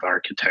that old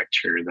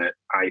architecture that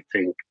I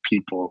think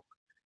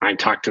I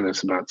talk to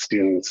this about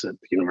students at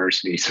the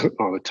universities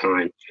all the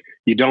time.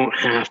 You don't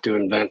have to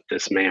invent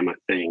this mammoth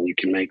thing. You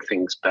can make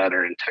things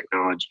better in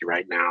technology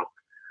right now.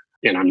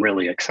 And I'm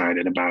really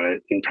excited about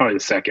it. And probably the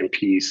second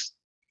piece,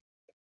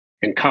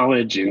 in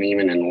college and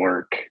even in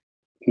work,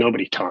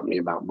 nobody taught me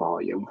about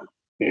volume.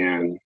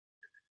 And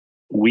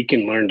we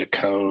can learn to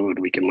code,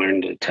 we can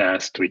learn to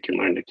test, we can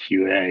learn to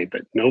QA,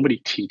 but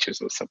nobody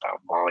teaches us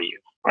about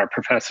volume. Our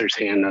professors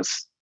hand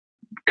us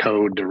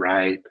code to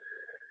write,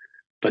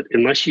 but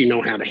unless you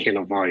know how to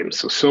handle volume.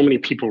 So many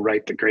people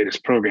write the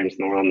greatest programs in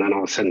the world, and then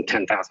all of a sudden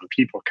 10,000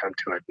 people come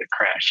to it and it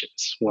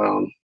crashes.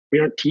 Well, we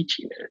aren't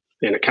teaching it.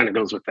 And it kind of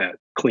goes with that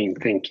clean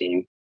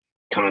thinking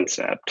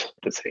concept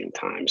at the same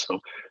time. So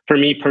for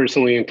me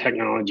personally in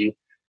technology,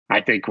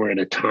 I think we're at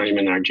a time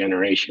in our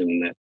generation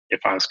that if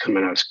I was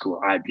coming out of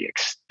school, I'd be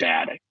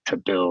ecstatic to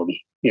build,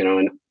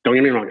 and don't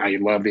get me wrong, I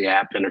love the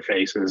app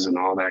interfaces and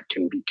all that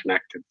can be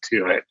connected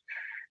to it.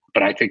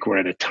 But I think we're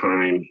at a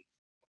time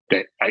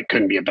that it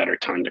couldn't be a better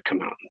time to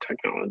come out in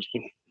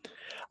technology.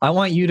 I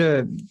want you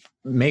to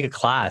make a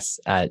class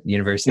at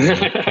University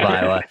of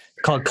Iowa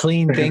called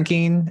Clean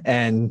Thinking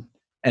and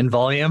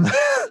Volume.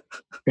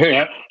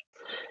 Yeah.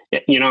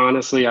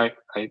 Honestly, I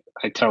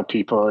tell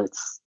people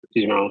it's,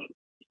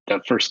 the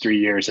first 3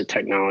 years of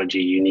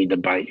technology, you need to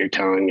bite your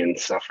tongue and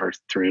suffer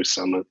through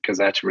because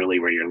that's really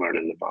where you're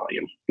learning the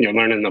volume. You're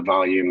learning the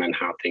volume and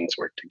how things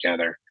work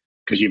together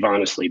because you've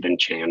honestly been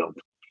channeled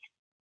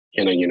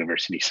in a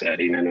university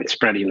setting and then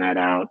spreading that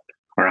out,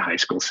 or a high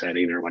school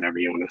setting or whatever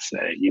you want to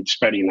say. You're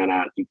spreading that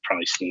out. You've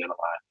probably seen it a lot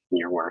in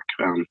your work.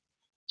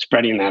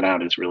 Spreading that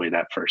out is really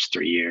that first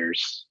 3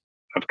 years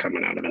of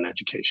coming out of an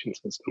education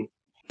system.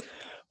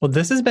 Well,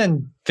 this has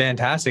been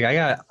fantastic.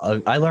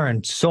 I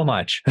learned so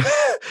much.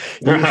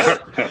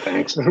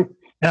 Thanks. And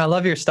I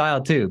love your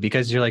style too,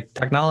 because you're like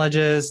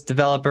technologist,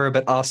 developer,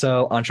 but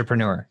also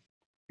entrepreneur.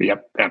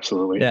 Yep,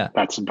 absolutely. Yeah.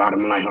 That's the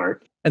bottom of my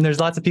heart. And there's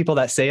lots of people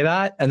that say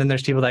that, and then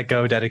there's people that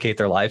go dedicate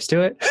their lives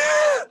to it.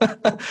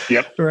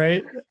 Yep.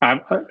 Right. I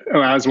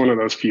was one of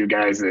those few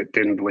guys that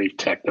didn't believe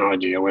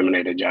technology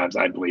eliminated jobs.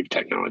 I believe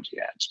technology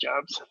adds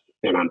jobs.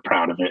 And I'm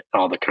proud of it.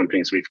 All the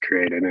companies we've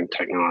created in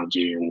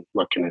technology and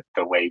looking at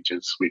the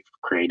wages we've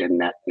created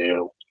net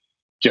new,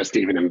 just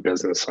even in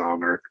Business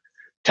Solver,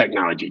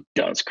 technology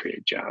does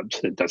create jobs.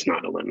 It does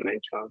not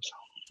eliminate jobs.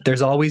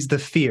 There's always the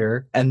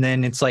fear, and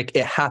then it's like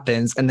it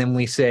happens, and then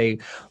we say,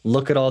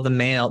 look at all the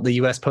mail. The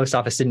US Post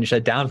Office didn't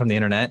shut down from the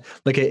internet.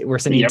 We're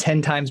sending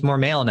 10 times more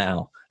mail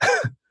now.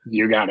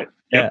 You got it.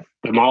 Yep. Yeah.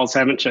 The malls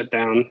haven't shut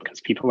down because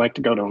people like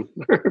to go to them.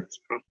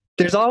 So.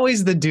 There's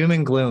always the doom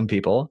and gloom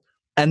people.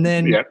 And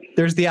then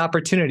there's the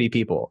opportunity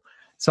people.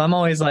 So I'm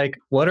always like,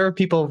 what are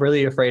people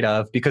really afraid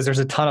of? Because there's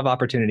a ton of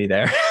opportunity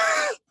there.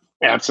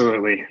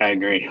 Absolutely. I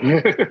agree.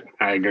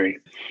 I agree.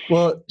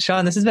 Well,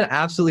 Sean, this has been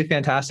absolutely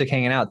fantastic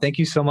hanging out. Thank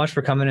you so much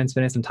for coming and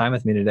spending some time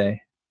with me today.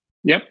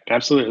 Yep,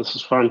 absolutely. This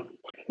was fun.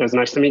 It was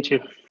nice to meet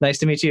you. Nice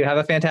to meet you. Have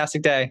a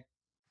fantastic day.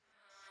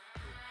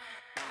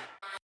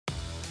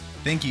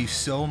 Thank you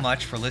so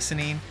much for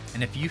listening.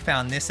 And if you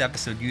found this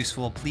episode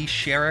useful, please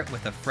share it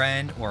with a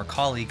friend or a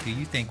colleague who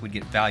you think would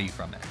get value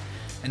from it.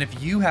 And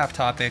if you have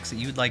topics that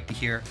you'd like to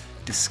hear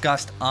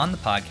discussed on the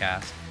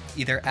podcast,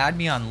 either add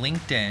me on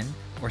LinkedIn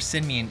or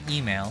send me an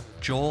email,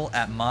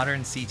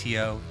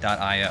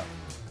 joel@moderncto.io.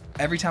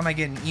 Every time I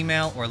get an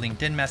email or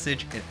LinkedIn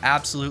message, it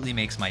absolutely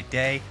makes my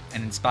day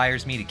and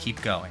inspires me to keep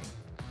going.